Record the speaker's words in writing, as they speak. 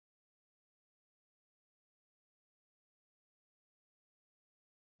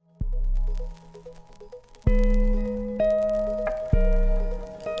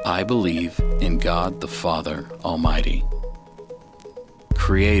I believe in God the Father Almighty,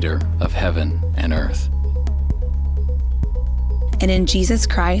 creator of heaven and earth, and in Jesus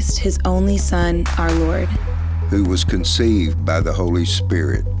Christ, his only Son, our Lord, who was conceived by the Holy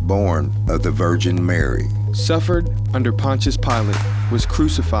Spirit, born of the Virgin Mary, suffered under Pontius Pilate, was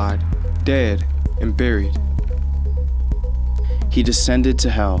crucified, dead, and buried. He descended to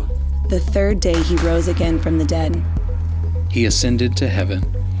hell. The third day he rose again from the dead. He ascended to heaven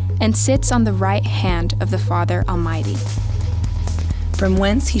and sits on the right hand of the Father Almighty, from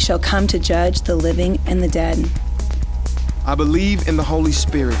whence he shall come to judge the living and the dead. I believe in the Holy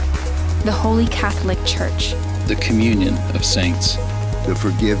Spirit, the Holy Catholic Church, the communion of saints, the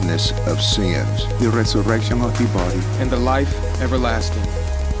forgiveness of sins, the resurrection of the body, and the life everlasting.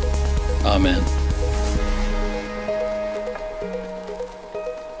 Amen.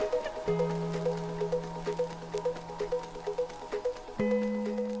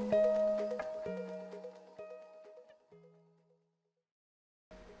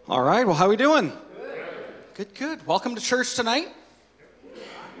 All right, well, how are we doing? Good. Welcome to church tonight.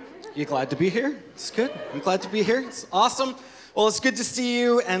 You glad to be here? It's good. I'm glad to be here. It's awesome. Well, it's good to see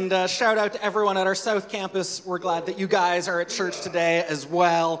you, and shout out to everyone at our South Campus. We're glad that you guys are at church today as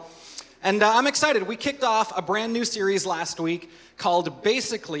well. And I'm excited. We kicked off a brand new series last week called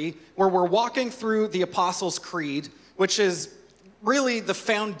Basically, where we're walking through the Apostles' Creed, which is really the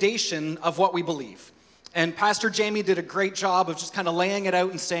foundation of what we believe. And Pastor Jamie did a great job of just kind of laying it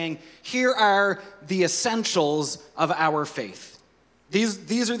out and saying, here are the essentials of our faith.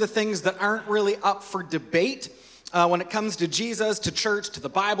 These are the things that aren't really up for debate. When it comes to Jesus, to church, to the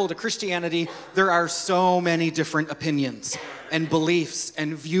Bible, to Christianity, there are so many different opinions and beliefs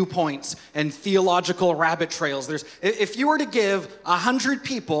and viewpoints and theological rabbit trails. If you were to give 100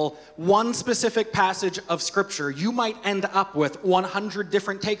 people one specific passage of Scripture, you might end up with 100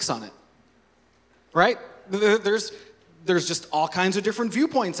 different takes on it. Right? There's just all kinds of different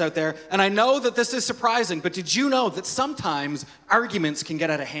viewpoints out there. And I know that this is surprising, but did you know that sometimes arguments can get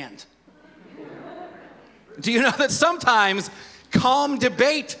out of hand? Do you know that sometimes calm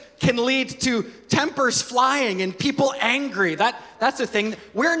debate can lead to tempers flying and people angry? That's a thing.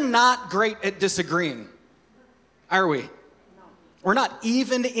 We're not great at disagreeing, are we? No. We're not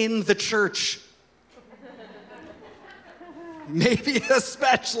even in the church. Maybe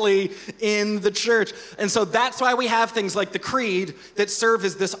especially in the church. And so that's why we have things like the Creed that serve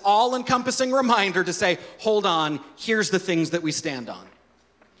as this all-encompassing reminder to say, hold on, here's the things that we stand on.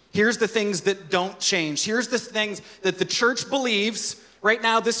 Here's the things that don't change. Here's the things that the church believes. Right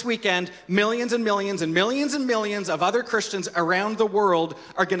now, this weekend, millions and millions and millions and millions of other Christians around the world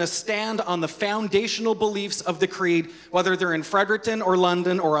are going to stand on the foundational beliefs of the Creed, whether they're in Fredericton or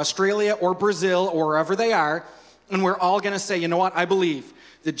London or Australia or Brazil or wherever they are. And we're all going to say, you know what? I believe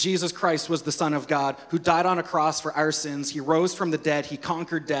that Jesus Christ was the Son of God who died on a cross for our sins. He rose from the dead. He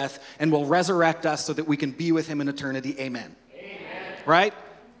conquered death and will resurrect us so that we can be with him in eternity. Amen. Amen. Right?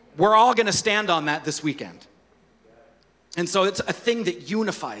 We're all going to stand on that this weekend. And so it's a thing that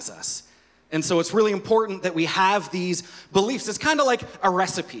unifies us. And so it's really important that we have these beliefs. It's kind of like a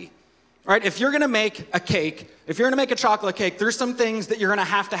recipe, right? If you're going to make a cake, if you're going to make a chocolate cake, there's some things that you're going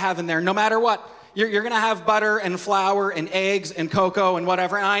to have in there no matter what. You're going to have butter and flour and eggs and cocoa and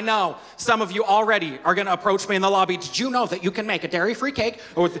whatever. And I know some of you already are going to approach me in the lobby. Did you know that you can make a dairy-free cake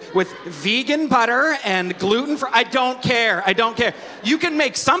with vegan butter and gluten-free? I don't care. You can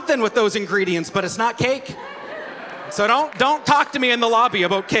make something with those ingredients, but it's not cake. So don't talk to me in the lobby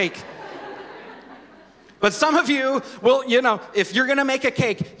about cake. But some of you, well, if you're going to make a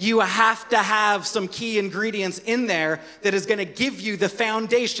cake, you have to have some key ingredients in there that is going to give you the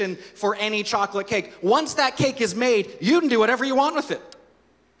foundation for any chocolate cake. Once that cake is made, you can do whatever you want with it.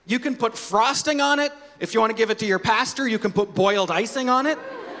 You can put frosting on it. If you want to give it to your pastor, you can put boiled icing on it.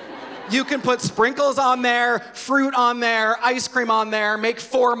 You can put sprinkles on there, fruit on there, ice cream on there, make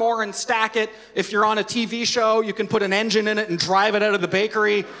 4 more and stack it. If you're on a TV show, you can put an engine in it and drive it out of the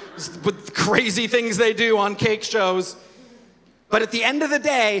bakery with crazy things they do on cake shows. But at the end of the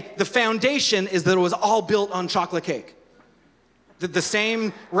day, the foundation is that it was all built on chocolate cake. The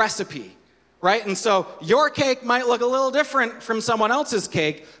same recipe. Right? And so your cake might look a little different from someone else's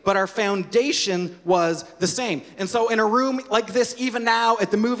cake, but our foundation was the same. And so in a room like this, even now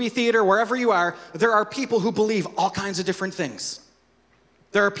at the movie theater, wherever you are, there are people who believe all kinds of different things.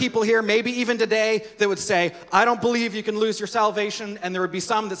 There are people here, maybe even today, that would say, I don't believe you can lose your salvation. And there would be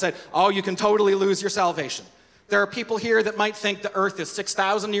some that said, oh, you can totally lose your salvation. There are people here that might think the earth is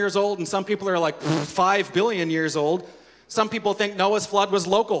 6,000 years old, and some people are like 5 billion years old. Some people think Noah's flood was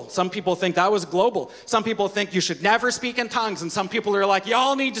local. Some people think that was global. Some people think you should never speak in tongues, and some people are like,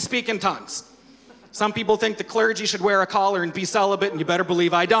 y'all need to speak in tongues. Some people think the clergy should wear a collar and be celibate, and you better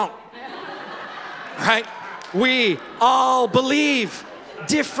believe I don't. Right? We all believe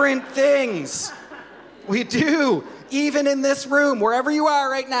different things. We do, even in this room, wherever you are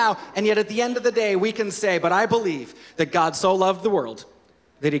right now, and yet at the end of the day, we can say, but I believe that God so loved the world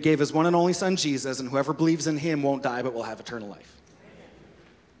that he gave his one and only son, Jesus, and whoever believes in him won't die but will have eternal life.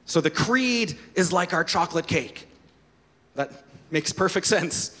 So the creed is like our chocolate cake. That makes perfect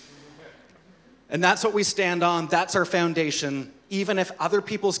sense. And that's what we stand on. That's our foundation. Even if other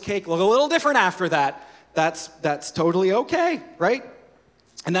people's cake look a little different after that, that's totally okay, right?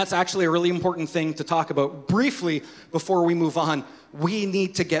 And that's actually a really important thing to talk about briefly before we move on. We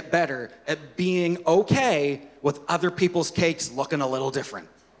need to get better at being okay with other people's cakes looking a little different.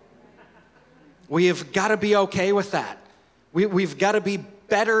 We have got to be okay with that. We've got to be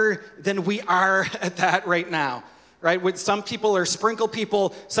better than we are at that right now, right? With some people are sprinkle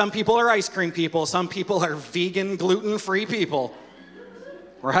people, some people are ice cream people, some people are vegan, gluten-free people,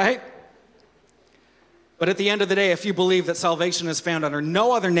 right? But at the end of the day, if you believe that salvation is found under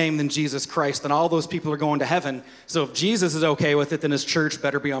no other name than Jesus Christ, then all those people are going to heaven. So if Jesus is okay with it, then his church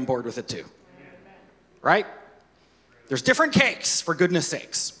better be on board with it too. Right? There's different cakes, for goodness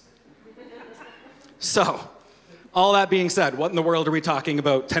sakes. So, all that being said, what in the world are we talking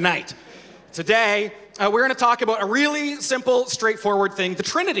about tonight? Today, we're going to talk about a really simple, straightforward thing, the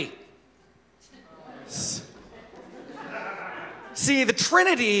Trinity. See, the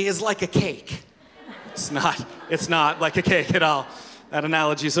Trinity is like a cake. It's not like a cake at all. That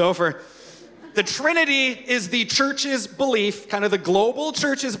analogy's over. The Trinity is the church's belief, kind of the global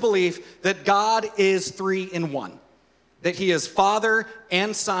church's belief, that God is three in one. That he is Father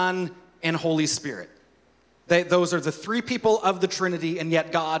and Son and Holy Spirit. Those are the three people of the Trinity, and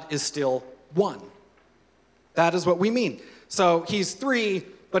yet God is still one. That is what we mean. So he's three,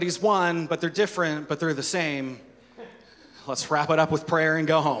 but he's one, but they're different, but they're the same. Let's wrap it up with prayer and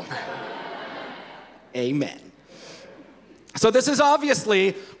go home. Amen. So this is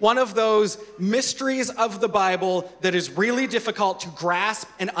obviously one of those mysteries of the Bible that is really difficult to grasp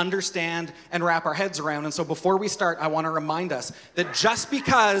and understand and wrap our heads around. And so before we start, I want to remind us that just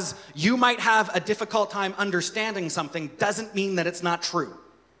because you might have a difficult time understanding something doesn't mean that it's not true.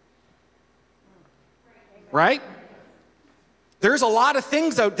 Right? There's a lot of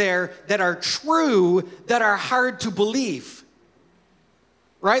things out there that are true that are hard to believe.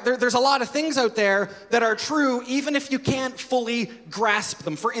 Right? There's a lot of things out there that are true even if you can't fully grasp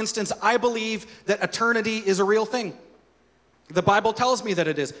them. For instance, I believe that eternity is a real thing. The Bible tells me that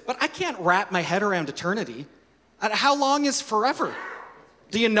it is, but I can't wrap my head around eternity. How long is forever?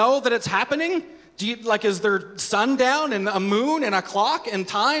 Do you know that it's happening? Is there sundown and a moon and a clock and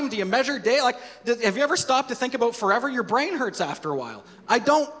time? Do you measure day? Have you ever stopped to think about forever? Your brain hurts after a while. I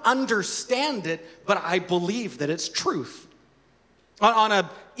don't understand it, but I believe that it's truth. On an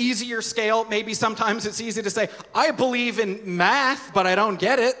easier scale, maybe sometimes it's easy to say, I believe in math, but I don't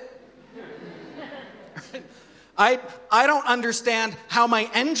get it. I don't understand how my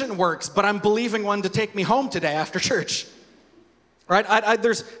engine works, but I'm believing one to take me home today after church. Right?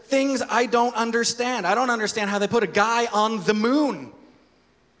 There's things I don't understand. I don't understand how they put a guy on the moon.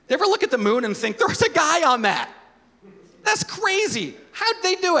 You ever look at the moon and think, there's a guy on that? That's crazy. How'd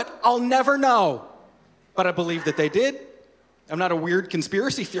they do it? I'll never know. But I believe that they did. I'm not a weird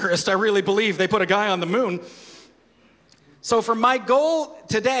conspiracy theorist. I really believe they put a guy on the moon. So for my goal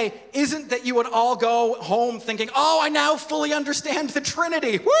today isn't that you would all go home thinking, oh, I now fully understand the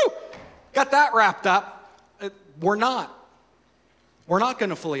Trinity. Woo! Got that wrapped up. We're not. We're not going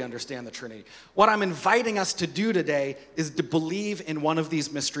to fully understand the Trinity. What I'm inviting us to do today is to believe in one of these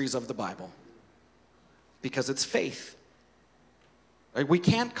mysteries of the Bible. Because it's faith. Right? We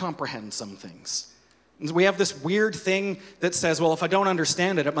can't comprehend some things. We have this weird thing that says, well, if I don't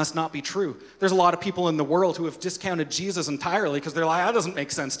understand it, it must not be true. There's a lot of people in the world who have discounted Jesus entirely because they're like, that doesn't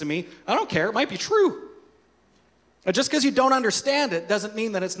make sense to me. I don't care. It might be true. But just because you don't understand it doesn't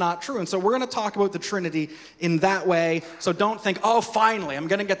mean that it's not true. And so we're going to talk about the Trinity in that way. So don't think, oh, finally, I'm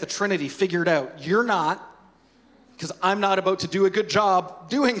going to get the Trinity figured out. You're not, because I'm not about to do a good job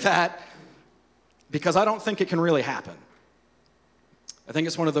doing that, because I don't think it can really happen. I think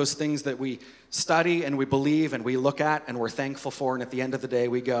it's one of those things that we study and we believe and we look at and we're thankful for, and at the end of the day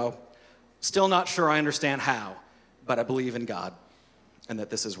we go, still not sure I understand how, but I believe in God and that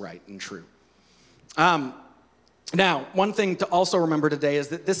this is right and true. Now, one thing to also remember today is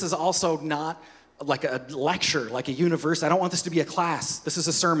that this is also not like a lecture, like a university. I don't want this to be a class. This is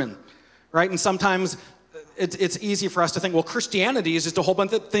a sermon, right? And sometimes it's easy for us to think, well, Christianity is just a whole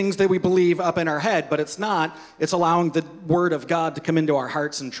bunch of things that we believe up in our head, but it's not. It's allowing the Word of God to come into our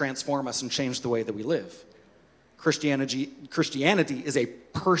hearts and transform us and change the way that we live. Christianity is a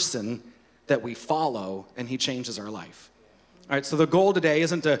person that we follow, and he changes our life. All right, so the goal today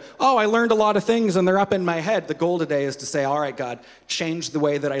isn't to, I learned a lot of things and they're up in my head. The goal today is to say, all right, God, change the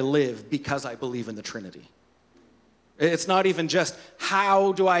way that I live because I believe in the Trinity. It's not even just,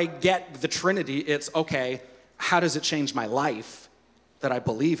 how do I get the Trinity? It's, okay, how does it change my life that I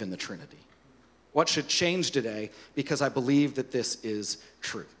believe in the Trinity? What should change today because I believe that this is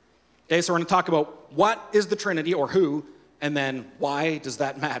true? Okay, so we're going to talk about what is the Trinity, or who, and then why does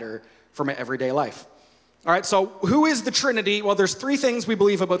that matter for my everyday life? All right, so who is the Trinity? Well, there's three things we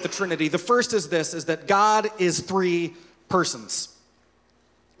believe about the Trinity. The first is this, is that God is three persons.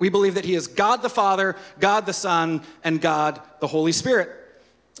 We believe that he is God the Father, God the Son, and God the Holy Spirit.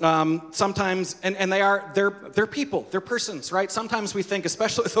 Sometimes, and they're people, they're persons, right? Sometimes we think,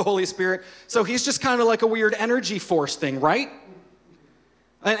 especially with the Holy Spirit, so he's just kind of like a weird energy force thing, right?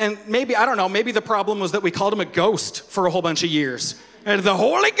 And maybe, I don't know, maybe the problem was that we called him a ghost for a whole bunch of years. And the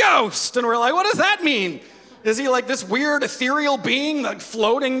Holy Ghost, and we're like, what does that mean? Is he like this weird ethereal being like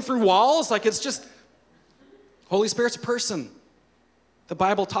floating through walls? Like, it's just, Holy Spirit's a person. The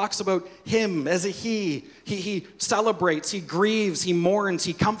Bible talks about him as a he. He celebrates, he grieves, he mourns,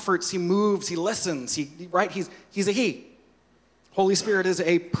 he comforts, he moves, he listens. He's a he. Holy Spirit is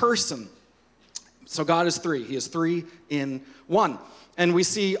a person. So God is three. He is three in one. And we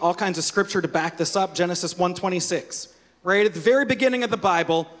see all kinds of scripture to back this up. Genesis 1:26, right at the very beginning of the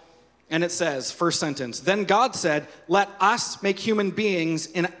Bible. And it says, first sentence, then God said, let us make human beings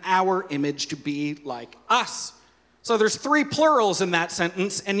in our image to be like us. So there's three plurals in that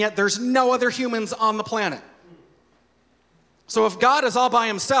sentence, and yet there's no other humans on the planet. So if God is all by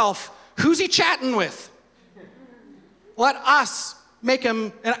himself, who's he chatting with? Let us make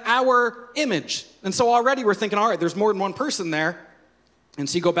him in our image. And so already we're thinking, all right, there's more than one person there. And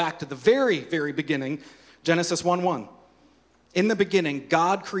so you go back to the very, very beginning, Genesis 1:1. In the beginning,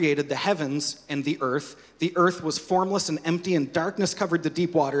 God created the heavens and the earth. The earth was formless and empty, and darkness covered the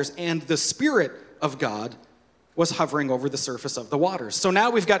deep waters, and the Spirit of God was hovering over the surface of the waters. So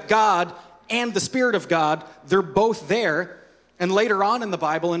now we've got God and the Spirit of God. They're both there. And later on in the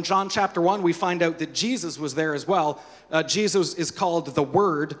Bible, in John chapter 1, we find out that Jesus was there as well. Jesus is called the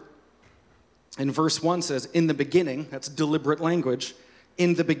Word. And verse 1 says, in the beginning, that's deliberate language,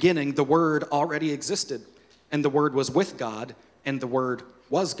 in the beginning, the Word already existed. And the Word was with God, and the Word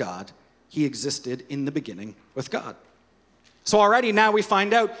was God. He existed in the beginning with God. So already now we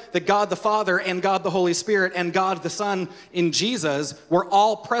find out that God the Father and God the Holy Spirit and God the Son in Jesus were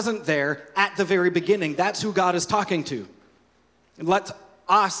all present there at the very beginning. That's who God is talking to. And let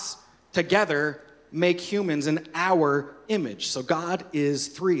us together make humans in our image. So God is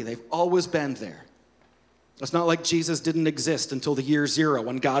three. They've always been there. It's not like Jesus didn't exist until the year zero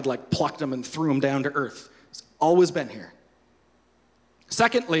when God plucked him and threw him down to earth. It's always been here.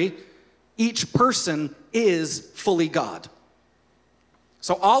 Secondly, each person is fully God.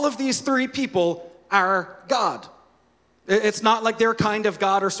 So all of these three people are God. It's not like they're kind of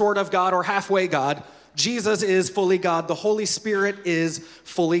God or sort of God or halfway God. Jesus is fully God. The Holy Spirit is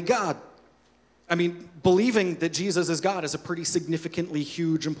fully God. I mean, believing that Jesus is God is a pretty significantly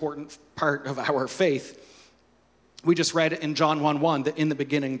huge, important part of our faith. We just read in John 1:1 that in the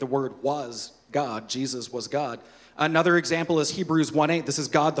beginning the Word was God. Jesus was God. Another example is Hebrews 1:8. This is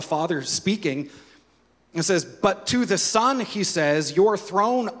God the Father speaking. It says, but to the Son, he says, your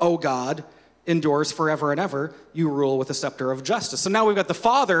throne, O God, endures forever and ever. You rule with a scepter of justice. So now we've got the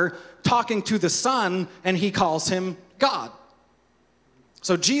Father talking to the Son, and he calls him God.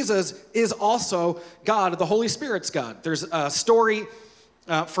 So Jesus is also God. The Holy Spirit's God. There's a story,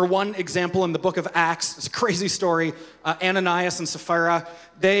 for one example, in the book of Acts. It's a crazy story. Ananias and Sapphira,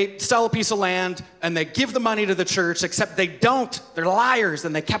 they sell a piece of land, and they give the money to the church, except they don't. They're liars,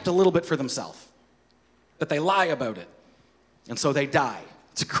 and they kept a little bit for themselves. That they lie about it. And so they die.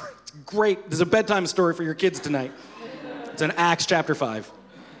 It's great. There's a bedtime story for your kids tonight. It's in Acts chapter 5.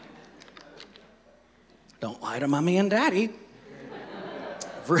 Don't lie to mommy and daddy.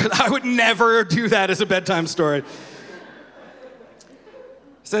 I would never do that as a bedtime story. It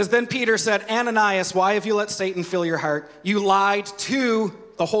says, then Peter said, Ananias, why have you let Satan fill your heart? You lied to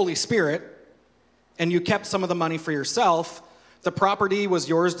the Holy Spirit, and you kept some of the money for yourself. The property was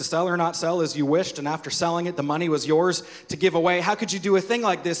yours to sell or not sell as you wished, and after selling it, the money was yours to give away. How could you do a thing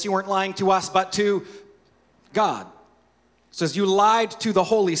like this? You weren't lying to us, but to God. It says you lied to the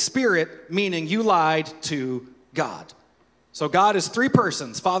Holy Spirit, meaning you lied to God. So God is three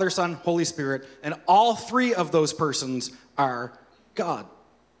persons, Father, Son, Holy Spirit, and all three of those persons are God.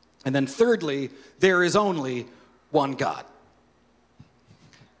 And then thirdly, there is only one God.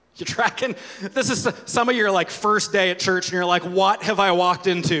 You tracking? This is some of your first day at church and you're like, what have I walked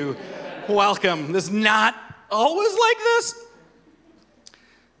into? Welcome. This is not always like this.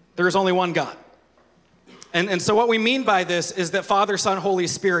 There is only one God. And so what we mean by this is that Father, Son, Holy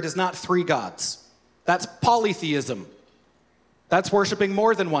Spirit is not three gods. That's polytheism. That's worshiping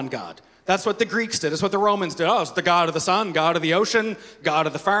more than one God. That's what the Greeks did. It's what the Romans did. Oh, it's the God of the sun, God of the ocean, God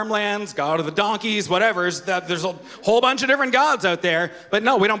of the farmlands, God of the donkeys, whatever. There's a whole bunch of different gods out there. But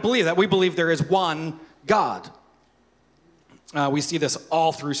no, we don't believe that. We believe there is one God. We see this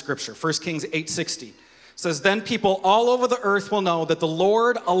all through Scripture. 1 Kings 8:60 says, "Then people all over the earth will know that the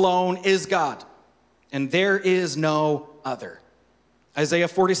Lord alone is God, and there is no other." Isaiah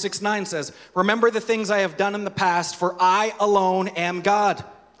 46:9 says, "Remember the things I have done in the past, for I alone am God.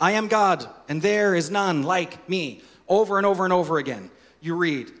 I am God, and there is none like me." Over and over and over again, you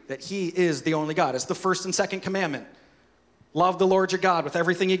read that he is the only God. It's the first and second commandment. Love the Lord your God with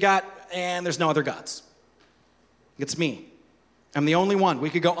everything you got, and there's no other gods. It's me. I'm the only one. We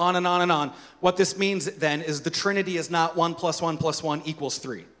could go on and on and on. What this means then is the Trinity is not 1 + 1 + 1 =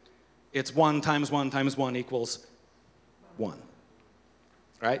 3. It's 1 × 1 × 1 = 1.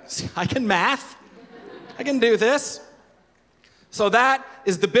 Right? See, I can math. I can do this. So that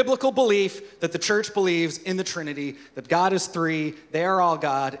is the biblical belief that the church believes in the Trinity, that God is three, they are all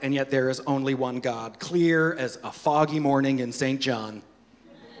God, and yet there is only one God. Clear as a foggy morning in St. John.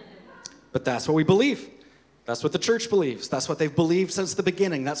 But that's what we believe. That's what the church believes. That's what they've believed since the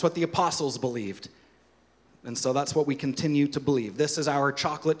beginning. That's what the apostles believed. And so that's what we continue to believe. This is our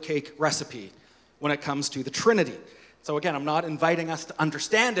chocolate cake recipe when it comes to the Trinity. So again, I'm not inviting us to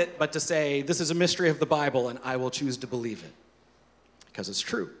understand it, but to say this is a mystery of the Bible and I will choose to believe it because it's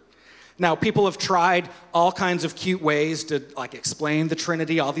true. Now, people have tried all kinds of cute ways to explain the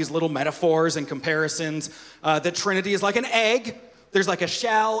Trinity, all these little metaphors and comparisons. The Trinity is like an egg. There's a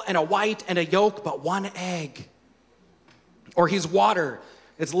shell and a white and a yolk, but one egg. Or he's water.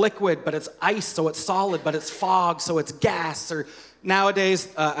 It's liquid, but it's ice, so it's solid, but it's fog, so it's gas. Or nowadays,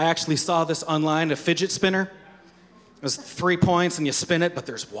 I actually saw this online, a fidget spinner. There's 3 points and you spin it, but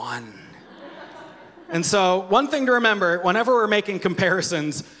there's one. And so one thing to remember, whenever we're making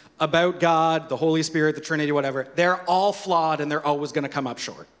comparisons about God, the Holy Spirit, the Trinity, whatever, they're all flawed and they're always going to come up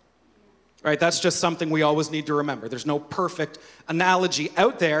short. Right? That's just something we always need to remember. There's no perfect analogy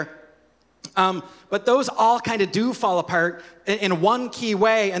out there. But those all kind of do fall apart in one key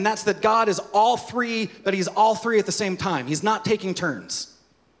way, and that's that God is all three, but he's all three at the same time. He's not taking turns.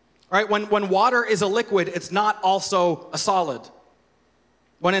 Right? When water is a liquid, it's not also a solid.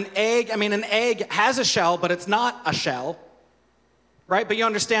 When an egg has a shell, but it's not a shell. Right? But you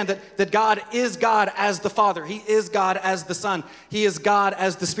understand that God is God as the Father. He is God as the Son. He is God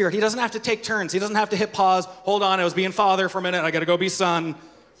as the Spirit. He doesn't have to take turns. He doesn't have to hit pause. Hold on, I was being Father for a minute. I got to go be Son.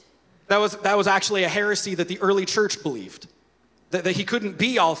 That was actually a heresy that the early church believed. That he couldn't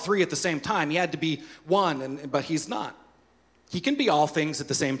be all three at the same time. He had to be one, but he's not. He can be all things at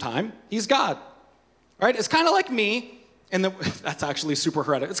the same time. He's God. Right? It's kind of like me. That's actually super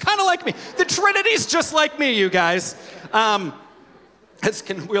heretical. It's kind of like me. The Trinity's just like me, you guys.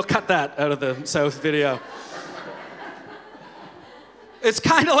 We'll cut that out of the South video. It's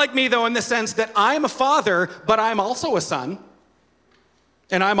kind of like me, though, in the sense that I'm a father, but I'm also a son.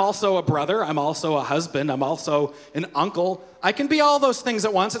 And I'm also a brother. I'm also a husband. I'm also an uncle. I can be all those things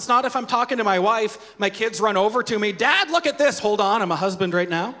at once. It's not if I'm talking to my wife, my kids run over to me. Dad, look at this. Hold on, I'm a husband right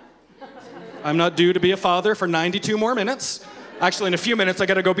now. I'm not due to be a father for 92 more minutes. Actually, in a few minutes, I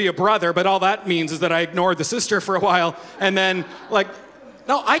got to go be a brother, but all that means is that I ignored the sister for a while. And then,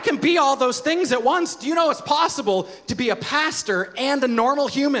 no, I can be all those things at once. Do you know it's possible to be a pastor and a normal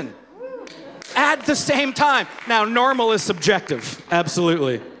human at the same time? Now, normal is subjective,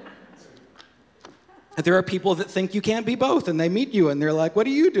 absolutely. There are people that think you can't be both, and they meet you, and they're like, what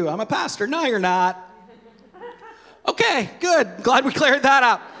do you do? I'm a pastor. No, you're not. Okay, good. Glad we cleared that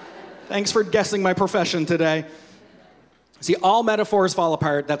up. Thanks for guessing my profession today. See, all metaphors fall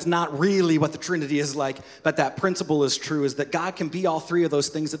apart. That's not really what the Trinity is like, but that principle is true, is that God can be all three of those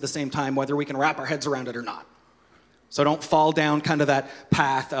things at the same time, whether we can wrap our heads around it or not. So don't fall down kind of that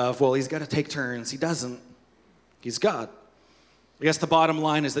path of, well, he's got to take turns. He doesn't. He's God. I guess the bottom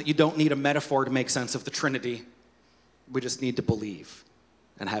line is that you don't need a metaphor to make sense of the Trinity. We just need to believe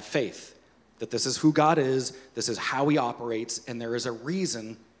and have faith that this is who God is, this is how he operates, and there is a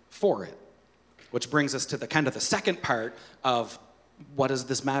reason for it. Which brings us to the second part of what does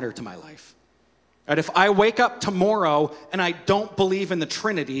this matter to my life? Right? If I wake up tomorrow and I don't believe in the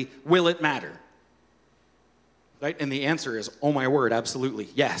Trinity, will it matter? Right? And the answer is, oh my word, absolutely.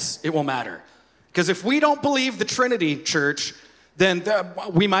 Yes, it will matter. Because if we don't believe the Trinity, church, then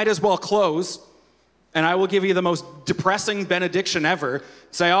we might as well close, and I will give you the most depressing benediction ever.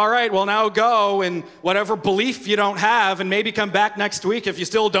 Say, all right, well, now go and whatever belief you don't have, and maybe come back next week if you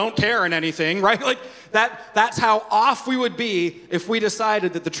still don't care in anything, right? Like that's how off we would be if we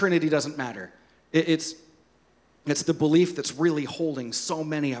decided that the Trinity doesn't matter. It's the belief that's really holding so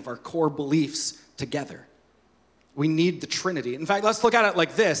many of our core beliefs together. We need the Trinity. In fact, let's look at it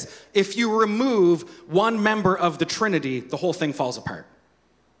like this. If you remove one member of the Trinity, the whole thing falls apart.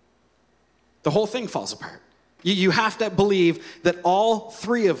 The whole thing falls apart. You have to believe that all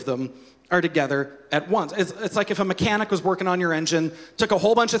three of them are together at once. It's like if a mechanic was working on your engine, took a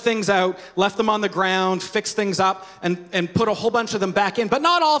whole bunch of things out, left them on the ground, fixed things up, and put a whole bunch of them back in, but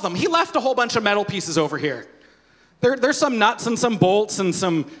not all of them. He left a whole bunch of metal pieces over here. There's some nuts and some bolts and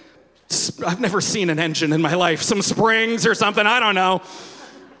some, I've never seen an engine in my life, some springs or something, I don't know.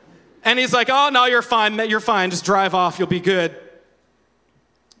 And he's like, oh, no, you're fine, just drive off, you'll be good.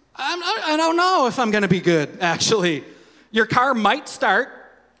 I don't know if I'm going to be good, actually. Your car might start.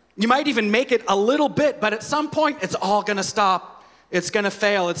 You might even make it a little bit, but at some point, it's all going to stop. It's going to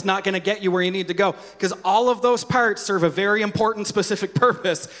fail. It's not going to get you where you need to go, because all of those parts serve a very important, specific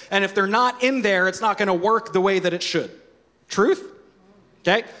purpose, and if they're not in there, it's not going to work the way that it should. Truth?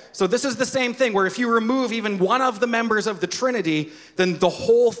 Okay? So this is the same thing, where if you remove even one of the members of the Trinity, then the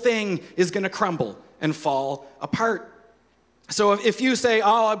whole thing is going to crumble and fall apart. So if you say,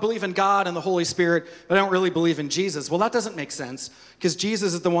 oh, I believe in God and the Holy Spirit, but I don't really believe in Jesus, well, that doesn't make sense, because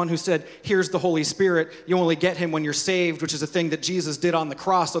Jesus is the one who said, here's the Holy Spirit. You only get him when you're saved, which is a thing that Jesus did on the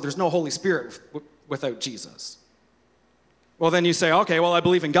cross, so there's no Holy Spirit without Jesus. Well, then you say, okay, well, I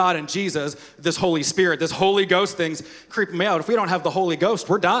believe in God and Jesus. This Holy Spirit, this Holy Ghost thing's creeping me out. If we don't have the Holy Ghost,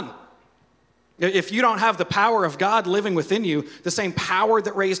 we're done. If you don't have the power of God living within you, the same power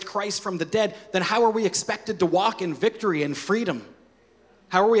that raised Christ from the dead, then how are we expected to walk in victory and freedom?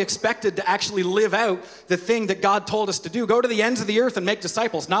 How are we expected to actually live out the thing that God told us to do? Go to the ends of the earth and make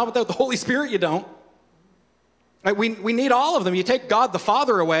disciples. Not without the Holy Spirit, you don't. Right? We need all of them. You take God the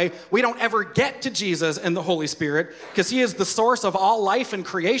Father away, we don't ever get to Jesus and the Holy Spirit, because he is the source of all life and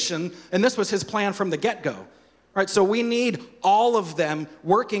creation, and this was his plan from the get-go. Right, so we need all of them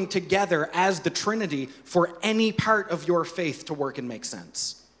working together as the Trinity for any part of your faith to work and make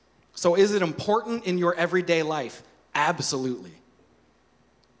sense. So is it important in your everyday life? Absolutely.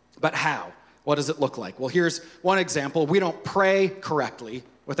 But how? What does it look like? Well, here's one example. We don't pray correctly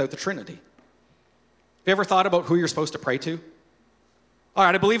without the Trinity. Have you ever thought about who you're supposed to pray to? All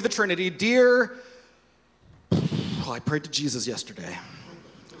right, I believe the Trinity. Dear, I prayed to Jesus yesterday.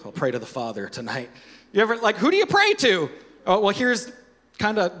 I'll pray to the Father tonight. You ever, who do you pray to? Oh, well, here's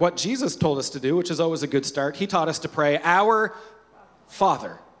kind of what Jesus told us to do, which is always a good start. He taught us to pray, our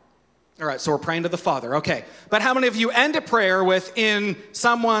Father. All right, so we're praying to the Father. Okay, but how many of you end a prayer with in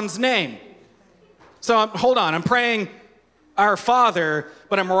someone's name? So hold on, I'm praying our Father,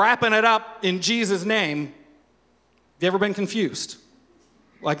 but I'm wrapping it up in Jesus' name. Have you ever been confused?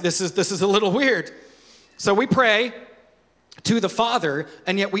 This is a little weird. So we pray to the Father,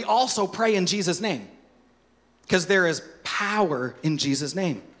 and yet we also pray in Jesus' name, because there is power in Jesus'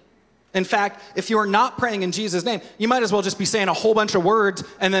 name. In fact, if you are not praying in Jesus' name, you might as well just be saying a whole bunch of words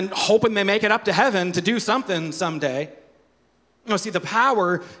and then hoping they make it up to heaven to do something someday. See, the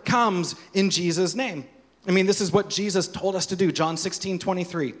power comes in Jesus' name. This is what Jesus told us to do. John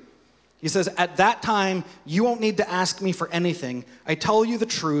 16:23. He says, at that time, you won't need to ask me for anything. I tell you the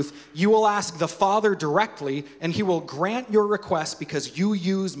truth. You will ask the Father directly, and he will grant your request because you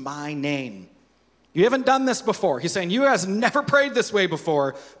use my name. You haven't done this before. He's saying, you guys never prayed this way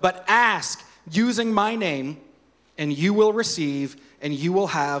before, but ask using my name, and you will receive, and you will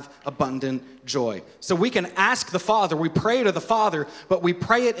have abundant joy. So we can ask the Father, we pray to the Father, but we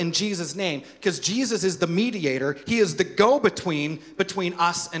pray it in Jesus' name, because Jesus is the mediator. He is the go-between between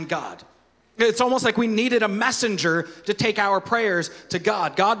us and God. It's almost like we needed a messenger to take our prayers to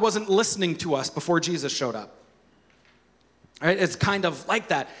God. God wasn't listening to us before Jesus showed up. Right? It's kind of like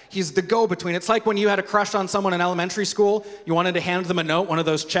that. He's the go-between. It's like when you had a crush on someone in elementary school, you wanted to hand them a note, one of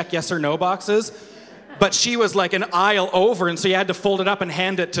those check yes or no boxes, but she was like an aisle over, and so you had to fold it up and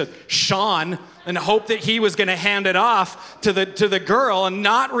hand it to Sean and hope that he was going to hand it off to the girl and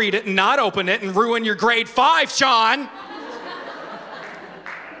not read it and not open it and ruin your grade 5, Sean.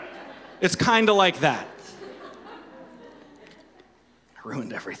 It's kind of like that. I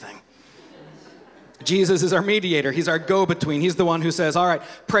ruined everything. Jesus is our mediator. He's our go-between. He's the one who says, all right,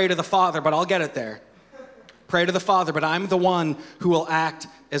 pray to the Father, but I'll get it there. Pray to the Father, but I'm the one who will act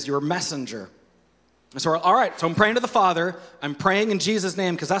as your messenger. So, all right, so I'm praying to the Father. I'm praying in Jesus'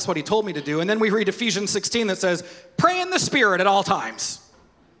 name because that's what he told me to do. And then we read Ephesians 16 that says, pray in the Spirit at all times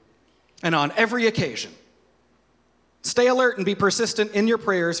and on every occasion. Stay alert and be persistent in your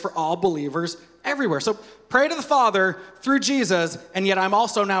prayers for all believers everywhere. So pray to the Father through Jesus, and yet I'm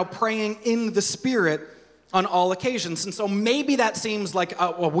also now praying in the Spirit on all occasions. And so maybe that seems like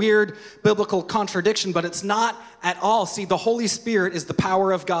a weird biblical contradiction, but it's not at all. See, the Holy Spirit is the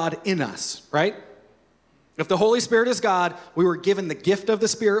power of God in us, right? If the Holy Spirit is God, we were given the gift of the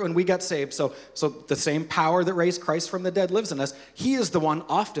Spirit when we got saved. So the same power that raised Christ from the dead lives in us. He is the one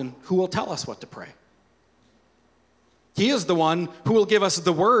often who will tell us what to pray. He is the one who will give us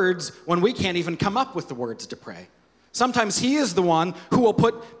the words when we can't even come up with the words to pray. Sometimes he is the one who will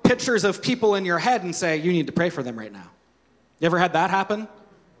put pictures of people in your head and say, you need to pray for them right now. You ever had that happen?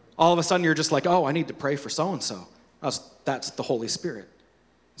 All of a sudden you're just like, oh, I need to pray for so-and-so. That's the Holy Spirit.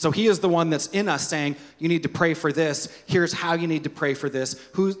 So he is the one that's in us saying, you need to pray for this. Here's how you need to pray for this.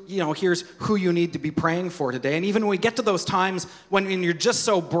 Here's who you need to be praying for today. And even when we get to those times when you're just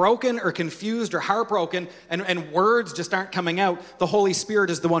so broken or confused or heartbroken and words just aren't coming out, the Holy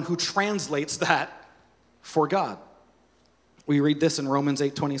Spirit is the one who translates that for God. We read this in Romans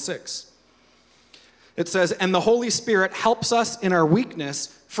 8:26. It says, and the Holy Spirit helps us in our weakness.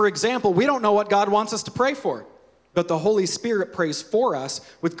 For example, we don't know what God wants us to pray for, but the Holy Spirit prays for us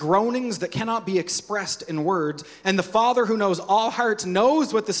with groanings that cannot be expressed in words. And the Father who knows all hearts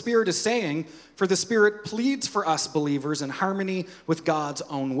knows what the Spirit is saying, for the Spirit pleads for us believers in harmony with God's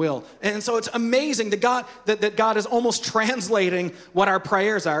own will. And so it's amazing that God is almost translating what our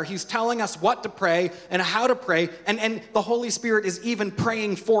prayers are. He's telling us what to pray and how to pray. And the Holy Spirit is even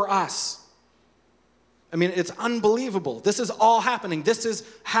praying for us. I mean, it's unbelievable. This is all happening. This is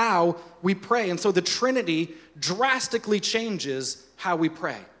how we pray. And so the Trinity drastically changes how we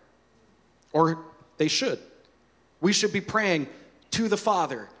pray. Or they should. We should be praying to the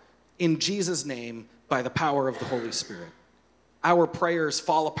Father in Jesus' name by the power of the Holy Spirit. Our prayers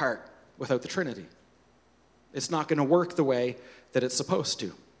fall apart without the Trinity. It's not going to work the way that it's supposed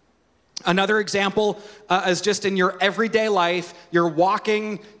to. Another example is just in your everyday life. You're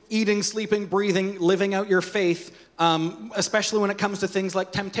walking, eating, sleeping, breathing, living out your faith, especially when it comes to things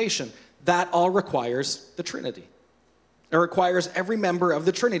like temptation. That all requires the Trinity. It requires every member of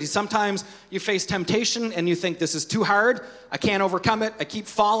the Trinity. Sometimes you face temptation and you think, this is too hard, I can't overcome it, I keep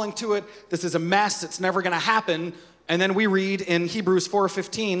falling to it, this is a mess, it's never going to happen. And then we read in Hebrews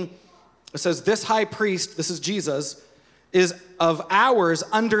 4:15, it says, this high priest, this is Jesus, is of ours,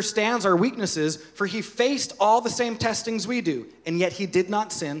 understands our weaknesses, for he faced all the same testings we do, and yet he did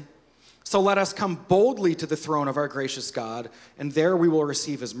not sin. So let us come boldly to the throne of our gracious God, and there we will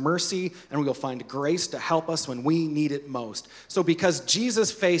receive his mercy, and we will find grace to help us when we need it most. So because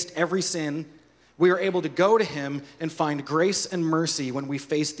Jesus faced every sin, we are able to go to him and find grace and mercy when we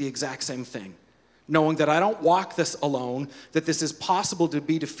face the exact same thing. Knowing that I don't walk this alone, that this is possible to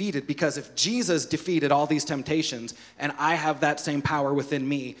be defeated, because if Jesus defeated all these temptations and I have that same power within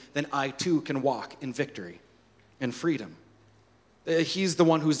me, then I too can walk in victory and freedom. He's the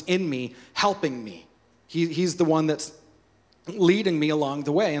one who's in me, helping me. He's the one that's leading me along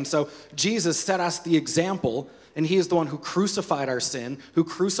the way. And so Jesus set us the example, and he is the one who crucified our sin, who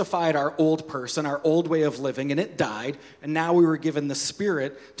crucified our old person, our old way of living, and it died. And now we were given the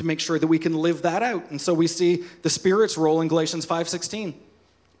Spirit to make sure that we can live that out. And so we see the Spirit's role in Galatians 5:16.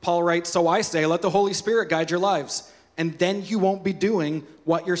 Paul writes, so I say, let the Holy Spirit guide your lives, and then you won't be doing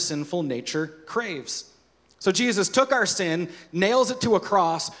what your sinful nature craves. So Jesus took our sin, nails it to a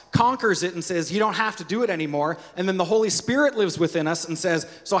cross, conquers it, and says, you don't have to do it anymore. And then the Holy Spirit lives within us and says,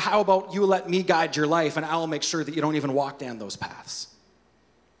 so how about you let me guide your life, and I'll make sure that you don't even walk down those paths.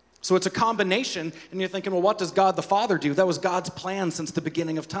 So it's a combination, and you're thinking, well, what does God the Father do? That was God's plan since the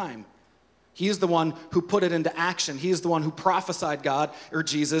beginning of time. He is the one who put it into action. He is the one who prophesied God, or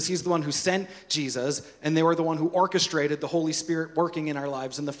Jesus. He's the one who sent Jesus, and they were the one who orchestrated the Holy Spirit working in our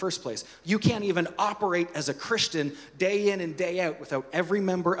lives in the first place. You can't even operate as a Christian day in and day out without every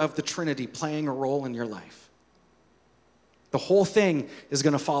member of the Trinity playing a role in your life. The whole thing is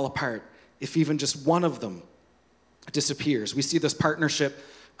going to fall apart if even just one of them disappears. We see this partnership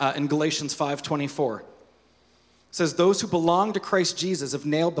in Galatians 5:24. It says, those who belong to Christ Jesus have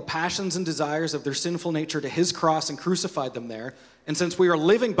nailed the passions and desires of their sinful nature to his cross and crucified them there. And since we are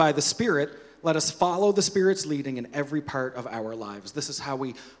living by the Spirit, let us follow the Spirit's leading in every part of our lives. This is how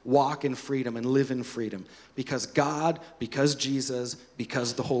we walk in freedom and live in freedom. Because God, because Jesus,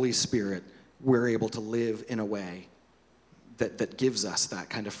 because the Holy Spirit, we're able to live in a way that gives us that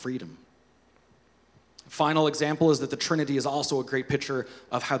kind of freedom. Final example is that the Trinity is also a great picture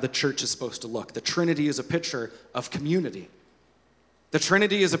of how the church is supposed to look. The Trinity is a picture of community. The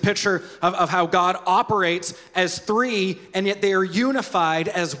Trinity is a picture of how God operates as three, and yet they are unified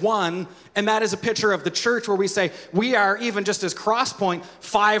as one. And that is a picture of the church where we say, we are, even just as Crosspoint,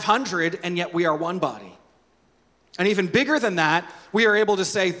 500, and yet we are one body. And even bigger than that, we are able to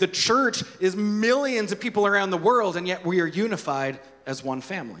say the church is millions of people around the world, and yet we are unified as one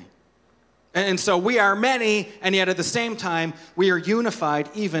family. And so we are many, and yet at the same time, we are unified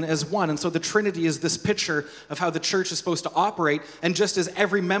even as one. And so the Trinity is this picture of how the church is supposed to operate. And just as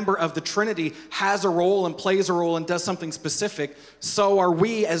every member of the Trinity has a role and plays a role and does something specific, so are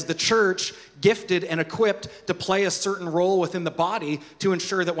we as the church gifted and equipped to play a certain role within the body to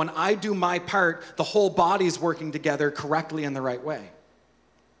ensure that when I do my part, the whole body is working together correctly in the right way.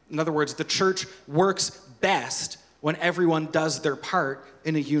 In other words, the church works best when everyone does their part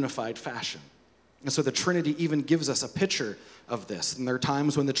in a unified fashion. And so the Trinity even gives us a picture of this. And there are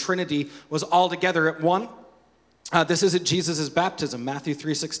times when the Trinity was all together at one. This is at Jesus' baptism, Matthew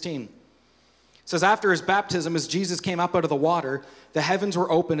 3:16. It says, after his baptism, as Jesus came up out of the water, the heavens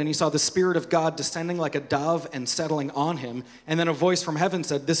were open, and he saw the Spirit of God descending like a dove and settling on him. And then a voice from heaven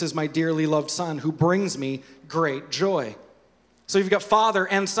said, this is my dearly loved Son, who brings me great joy. So you've got Father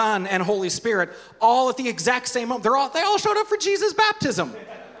and Son and Holy Spirit all at the exact same moment. They all showed up for Jesus' baptism,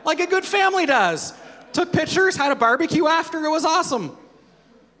 like a good family does. Took pictures, had a barbecue after. It was awesome.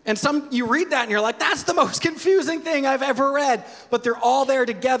 And you read that and you're like, that's the most confusing thing I've ever read. But they're all there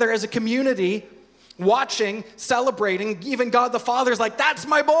together as a community, watching, celebrating. Even God the Father's like, that's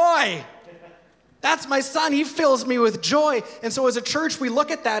my boy. That's my son. He fills me with joy. And so as a church, we look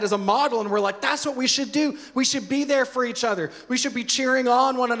at that as a model and we're like, that's what we should do. We should be there for each other. We should be cheering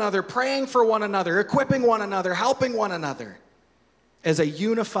on one another, praying for one another, equipping one another, helping one another as a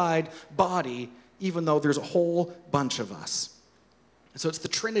unified body, even though there's a whole bunch of us. So it's the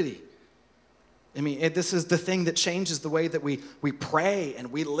Trinity. I mean, this is the thing that changes the way that we pray and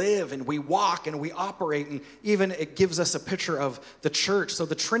we live and we walk and we operate, and even it gives us a picture of the church. So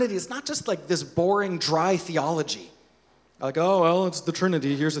the Trinity is not just like this boring, dry theology. Like, oh, well, it's the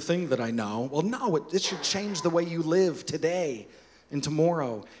Trinity. Here's a thing that I know. Well, no, it should change the way you live today and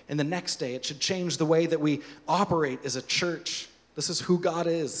tomorrow and the next day. It should change the way that we operate as a church. This is who God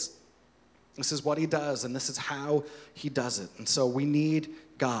is. This is what he does, and this is how he does it. And so we need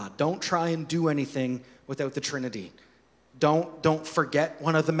God. Don't try and do anything without the Trinity. Don't forget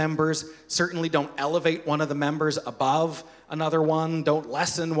one of the members. Certainly don't elevate one of the members above another one. Don't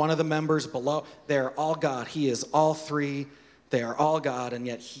lessen one of the members below. They're all God. He is all three. They are all God, and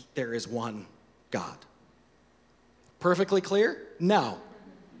yet there is one God. Perfectly clear? No.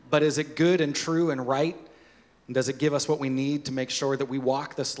 But is it good and true and right? And does it give us what we need to make sure that we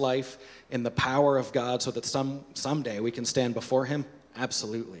walk this life in the power of God so that someday we can stand before him?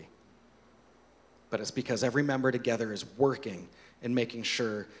 Absolutely. But it's because every member together is working and making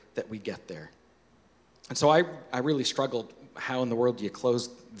sure that we get there. And so I really struggled. How in the world do you close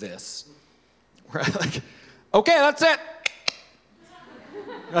this? Where I'm like, okay, that's it.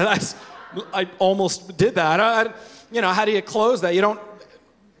 I almost did that. How do you close that? You don't.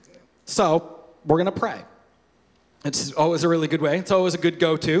 So we're going to pray. It's always a really good way. It's always a good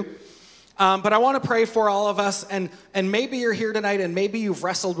go-to. But I want to pray for all of us, and maybe you're here tonight, and maybe you've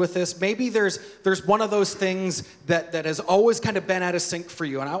wrestled with this. Maybe there's one of those things that has always kind of been out of sync for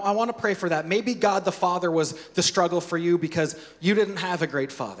you, and I want to pray for that. Maybe God the Father was the struggle for you because you didn't have a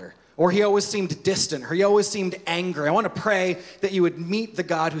great father, or he always seemed distant, or he always seemed angry. I want to pray that you would meet the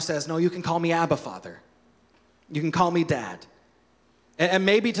God who says, no, you can call me Abba Father. You can call me Dad. And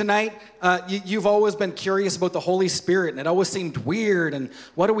maybe tonight, you've always been curious about the Holy Spirit, and it always seemed weird, and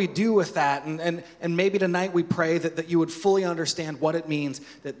what do we do with that? And maybe tonight we pray that you would fully understand what it means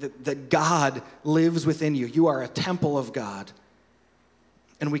that God lives within you. You are a temple of God,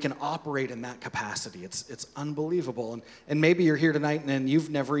 and we can operate in that capacity. It's unbelievable. And maybe you're here tonight, and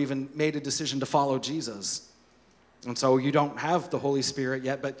you've never even made a decision to follow Jesus. And so you don't have the Holy Spirit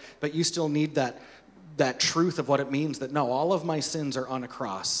yet, but you still need that truth of what it means that no, all of my sins are on a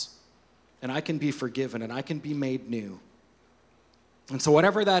cross, and I can be forgiven, and I can be made new. And so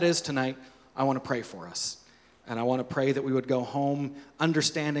whatever that is tonight, I want to pray for us. And I want to pray that we would go home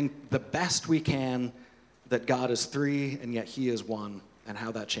understanding the best we can that God is three, and yet he is one, and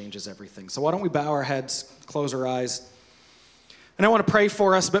how that changes everything. So why don't we bow our heads, close our eyes, and I want to pray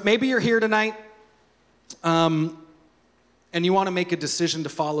for us. But maybe you're here tonight, and you want to make a decision to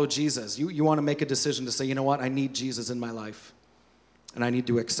follow Jesus. You want to make a decision to say, you know what, I need Jesus in my life. and I need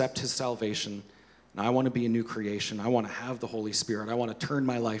to accept his salvation. And I want to be a new creation. I want to have the Holy Spirit. I want to turn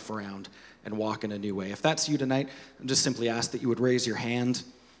my life around and walk in a new way. If that's you tonight, I just simply ask that you would raise your hand,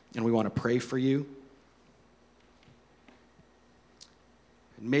 and we want to pray for you.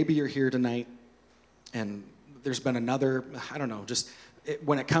 And maybe you're here tonight, and there's been another,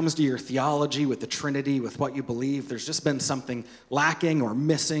 when it comes to your theology with the Trinity, with what you believe, there's just been something lacking or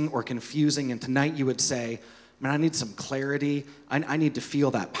missing or confusing, and tonight you would say, man, I need some clarity. I need to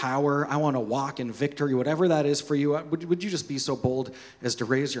feel that power. I want to walk in victory. Whatever that is for you, would you just be so bold as to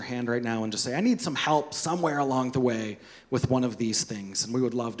raise your hand right now and just say, I need some help somewhere along the way with one of these things. And we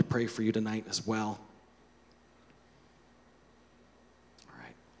would love to pray for you tonight as well. All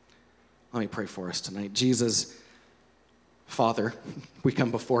right. Let me pray for us tonight. Jesus, Father, we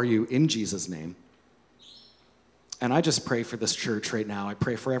come before you in Jesus' name. And I just pray for this church right now. I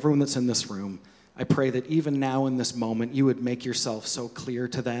pray for everyone that's in this room. I pray that even now in this moment, you would make yourself so clear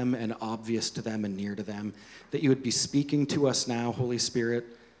to them and obvious to them and near to them, that you would be speaking to us now, Holy Spirit,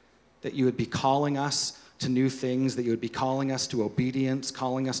 that you would be calling us to new things, that you would be calling us to obedience,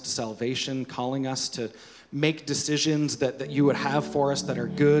 calling us to salvation, calling us to make decisions that you would have for us that are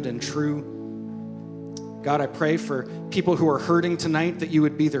good and true. God, I pray for people who are hurting tonight, that you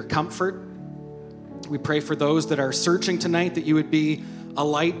would be their comfort. We pray for those that are searching tonight, that you would be a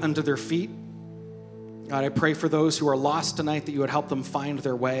light under their feet. God, I pray for those who are lost tonight, that you would help them find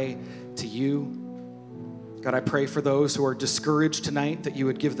their way to you. God, I pray for those who are discouraged tonight, that you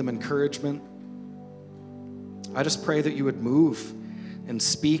would give them encouragement. I just pray that you would move and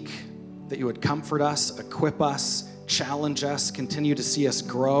speak, that you would comfort us, equip us, challenge us, continue to see us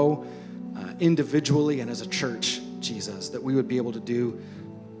grow individually and as a church, Jesus, that we would be able to do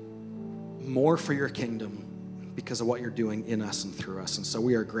more for your kingdom because of what you're doing in us and through us. And so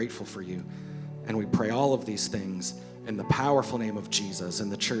we are grateful for you. And we pray all of these things in the powerful name of Jesus.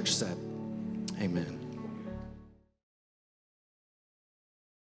 And the church said, amen.